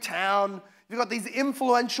through town. You've got these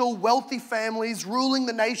influential, wealthy families ruling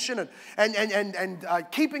the nation and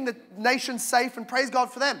keeping the nation safe, and praise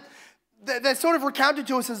God for them. They're sort of recounted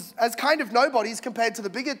to us as kind of nobodies compared to the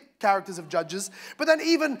bigger characters of Judges. But then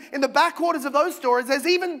even in the backwaters of those stories, there's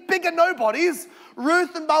even bigger nobodies,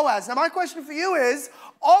 Ruth and Boaz. Now my question for you is,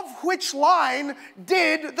 of which line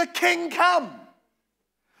did the king come?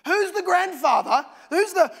 Who's the grandfather?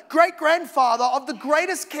 Who's the great-grandfather of the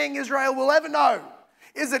greatest king Israel will ever know?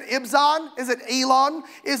 Is it Ibzon? Is it Elon?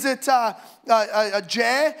 Is it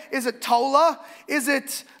Jair? Is it DaTola? Is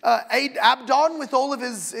it Abdon with all of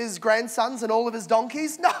his grandsons and all of his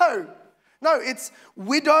donkeys? No, it's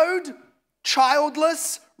widowed,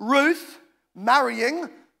 childless Ruth marrying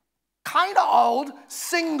kind of old,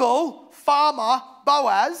 single farmer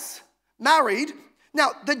Boaz, married.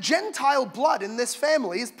 Now, the Gentile blood in this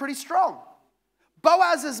family is pretty strong.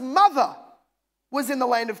 Boaz's mother was in the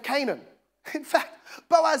land of Canaan. In fact,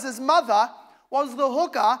 Boaz's mother was the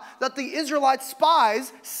hooker that the Israelite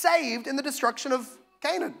spies saved in the destruction of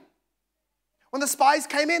Canaan. When the spies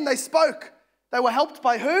came in, they spoke. They were helped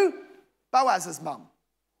by who? Boaz's mum.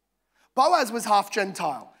 Boaz was half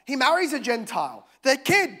Gentile. He marries a Gentile. Their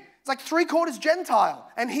kid is like 3/4 Gentile,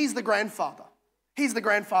 and he's the grandfather. He's the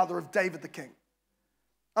grandfather of David the king.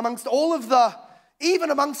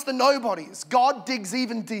 Even amongst the nobodies, God digs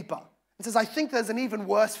even deeper and says, I think there's an even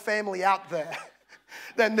worse family out there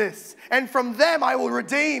than this. And from them I will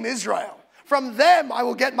redeem Israel. From them I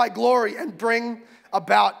will get my glory and bring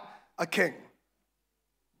about a king.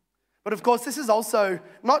 But of course, this is also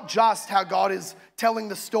not just how God is telling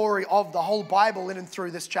the story of the whole Bible in and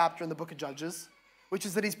through this chapter in the book of Judges, which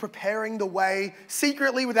is that he's preparing the way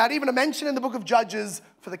secretly, without even a mention in the book of Judges,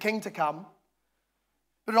 for the king to come.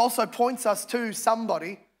 But it also points us to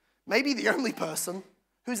somebody, maybe the only person,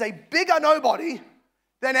 who's a bigger nobody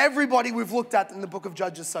than everybody we've looked at in the book of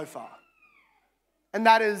Judges so far. And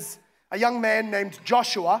that is a young man named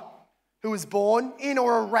Joshua, who was born in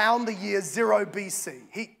or around the year 0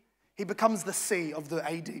 BC. He becomes the C of the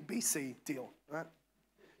AD BC deal, right?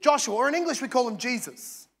 Joshua, or in English we call him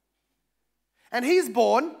Jesus. And he's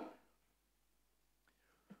born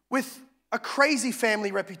with a crazy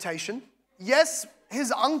family reputation. Yes,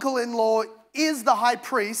 his uncle-in-law is the high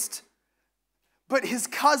priest, but his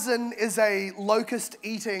cousin is a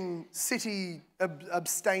locust-eating, city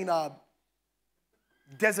abstainer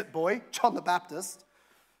desert boy, John the Baptist.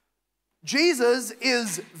 Jesus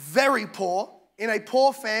is very poor, in a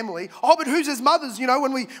poor family. Oh, but who's his mother's? You know,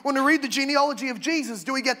 when we read the genealogy of Jesus,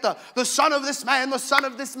 do we get the son of this man, the son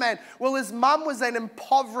of this man? Well, his mum was an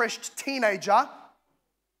impoverished teenager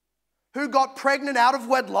who got pregnant out of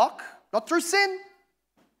wedlock, not through sin.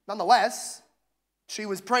 Nonetheless, she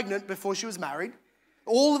was pregnant before she was married.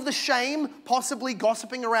 All of the shame, possibly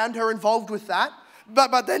gossiping around her, involved with that.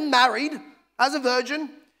 But then married as a virgin,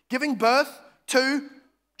 giving birth to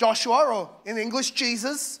Joshua, or in English,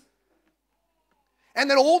 Jesus. And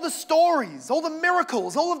then all the stories, all the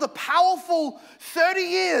miracles, all of the powerful 30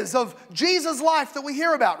 years of Jesus' life that we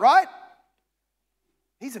hear about, right?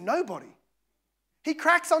 He's a nobody. He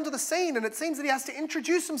cracks onto the scene, and it seems that he has to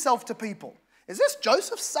introduce himself to people. Is this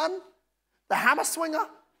Joseph's son? The hammer swinger?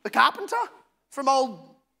 The carpenter? From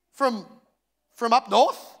up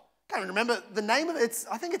north? I can't remember the name of it.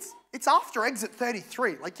 I think it's after exit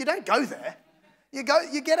 33. Like, you don't go there. You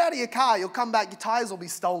get out of your car, you'll come back, your tires will be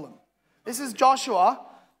stolen. This is Joshua,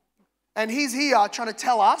 and he's here trying to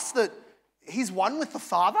tell us that he's one with the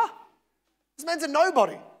Father. This man's a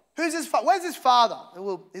nobody. Where's his father?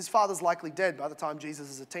 Well, his father's likely dead by the time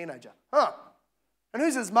Jesus is a teenager. Huh. And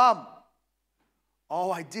who's his mum?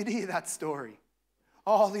 Oh, I did hear that story.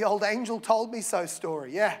 Oh, the old angel told me so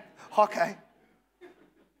story. Yeah, okay.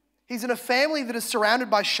 He's in a family that is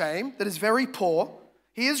surrounded by shame, that is very poor.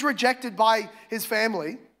 He is rejected by his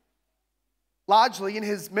family, largely in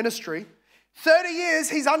his ministry. 30 years,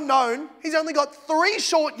 he's unknown. He's only got 3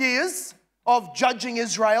 short years of judging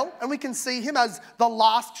Israel, and we can see him as the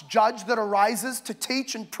last judge that arises to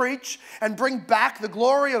teach and preach and bring back the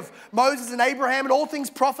glory of Moses and Abraham and all things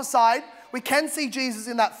prophesied. We can see Jesus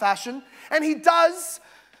in that fashion, and he does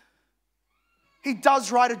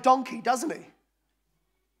ride a donkey, doesn't he?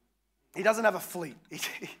 He doesn't have a fleet.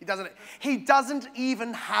 He doesn't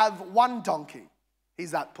even have one donkey.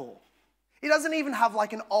 He's that poor. He doesn't even have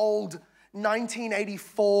like an old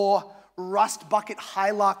 1984 rust bucket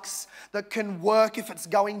Hilux that can work if it's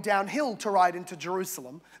going downhill to ride into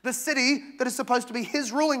Jerusalem, the city that is supposed to be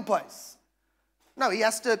his ruling place. No, he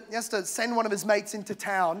has to send one of his mates into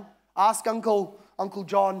town, ask Uncle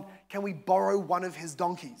John, can we borrow one of his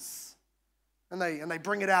donkeys? And they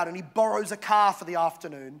bring it out, and he borrows a car for the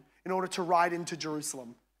afternoon in order to ride into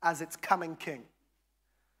Jerusalem as its coming king.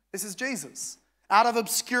 This is Jesus. Out of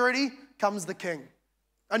obscurity comes the king.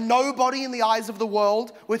 A nobody in the eyes of the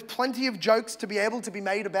world, with plenty of jokes to be able to be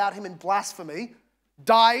made about him in blasphemy,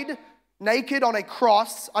 died naked on a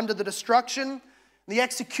cross under the destruction, the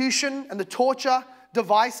execution, and the torture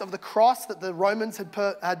device of the cross that the Romans had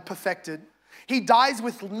perfected. He dies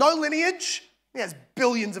with no lineage. He has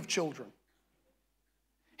billions of children.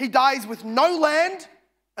 He dies with no land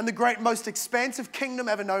and the most expansive kingdom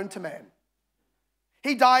ever known to man.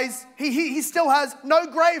 He dies, he still has no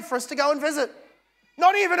grave for us to go and visit.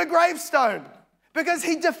 Not even a gravestone, because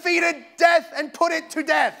he defeated death and put it to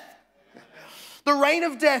death. The reign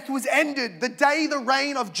of death was ended the day the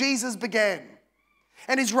reign of Jesus began.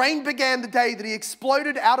 And his reign began the day that he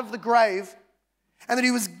exploded out of the grave, and that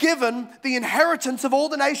he was given the inheritance of all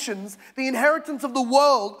the nations, the inheritance of the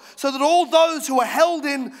world, so that all those who were held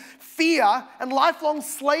in fear and lifelong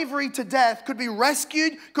slavery to death could be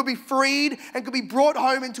rescued, could be freed, and could be brought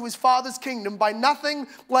home into his Father's kingdom by nothing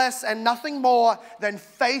less and nothing more than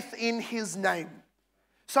faith in his name.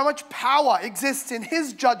 So much power exists in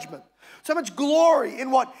his judgment. So much glory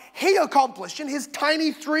in what he accomplished in his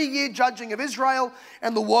tiny 3-year judging of Israel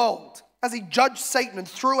and the world, as he judged Satan and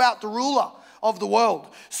threw out the ruler of the world.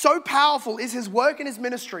 So powerful is his work and his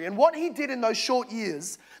ministry and what he did in those short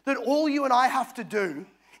years that all you and I have to do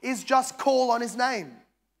is just call on his name.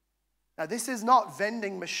 Now, this is not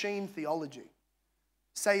vending machine theology.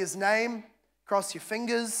 Say his name, cross your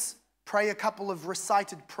fingers, pray a couple of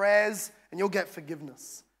recited prayers, and you'll get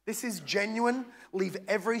forgiveness. This is genuine. Leave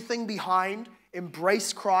everything behind.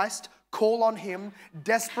 Embrace Christ. Call on him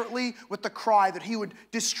desperately with the cry that he would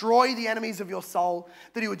destroy the enemies of your soul,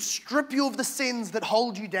 that he would strip you of the sins that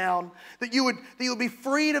hold you down, that you would be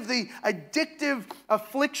freed of the addictive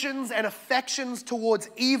afflictions and affections towards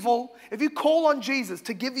evil. If you call on Jesus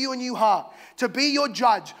to give you a new heart, to be your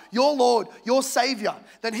judge, your Lord, your Savior,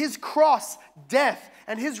 then his cross, death,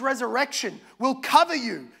 and his resurrection will cover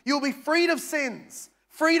you. You'll be freed of sins,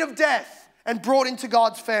 freed of death, and brought into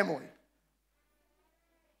God's family.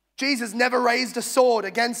 Jesus never raised a sword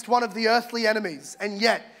against one of the earthly enemies, and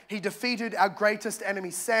yet he defeated our greatest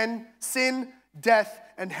enemy, sin, death,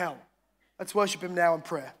 and hell. Let's worship him now in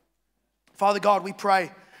prayer. Father God, we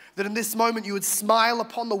pray that in this moment you would smile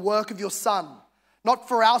upon the work of your Son, not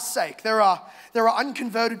for our sake. There are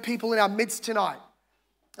unconverted people in our midst tonight,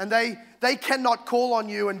 and they cannot call on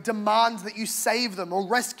you and demand that you save them or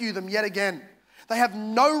rescue them yet again. They have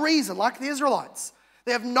no reason, like the Israelites,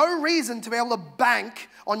 they have no reason to be able to bank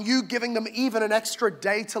on you giving them even an extra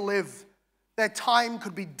day to live. Their time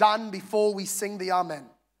could be done before we sing the Amen.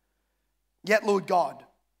 Yet, Lord God,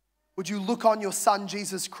 would you look on your Son,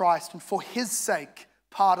 Jesus Christ, and for his sake,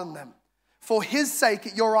 pardon them. For his sake,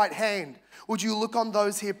 at your right hand, would you look on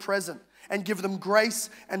those here present and give them grace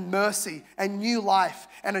and mercy and new life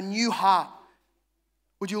and a new heart.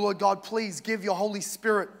 Would you, Lord God, please give your Holy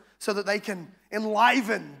Spirit so that they can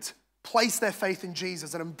enlivened place their faith in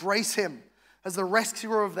Jesus and embrace him as the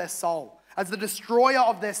rescuer of their soul, as the destroyer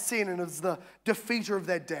of their sin, and as the defeater of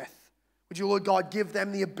their death. Would you, Lord God, give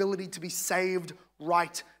them the ability to be saved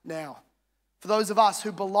right now. For those of us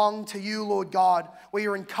who belong to you, Lord God, we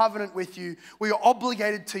are in covenant with you, we are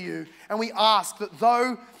obligated to you, and we ask that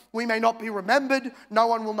though we may not be remembered, no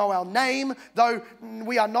one will know our name, though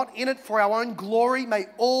we are not in it for our own glory, may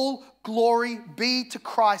all glory be to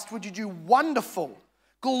Christ. Would you do wonderful,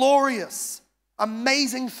 glorious,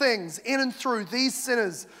 amazing things in and through these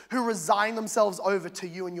sinners who resign themselves over to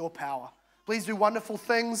you and your power. Please do wonderful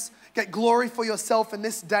things. Get glory for yourself in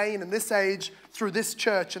this day and in this age through this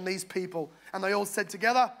church and these people. And they all said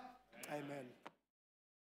together, Amen.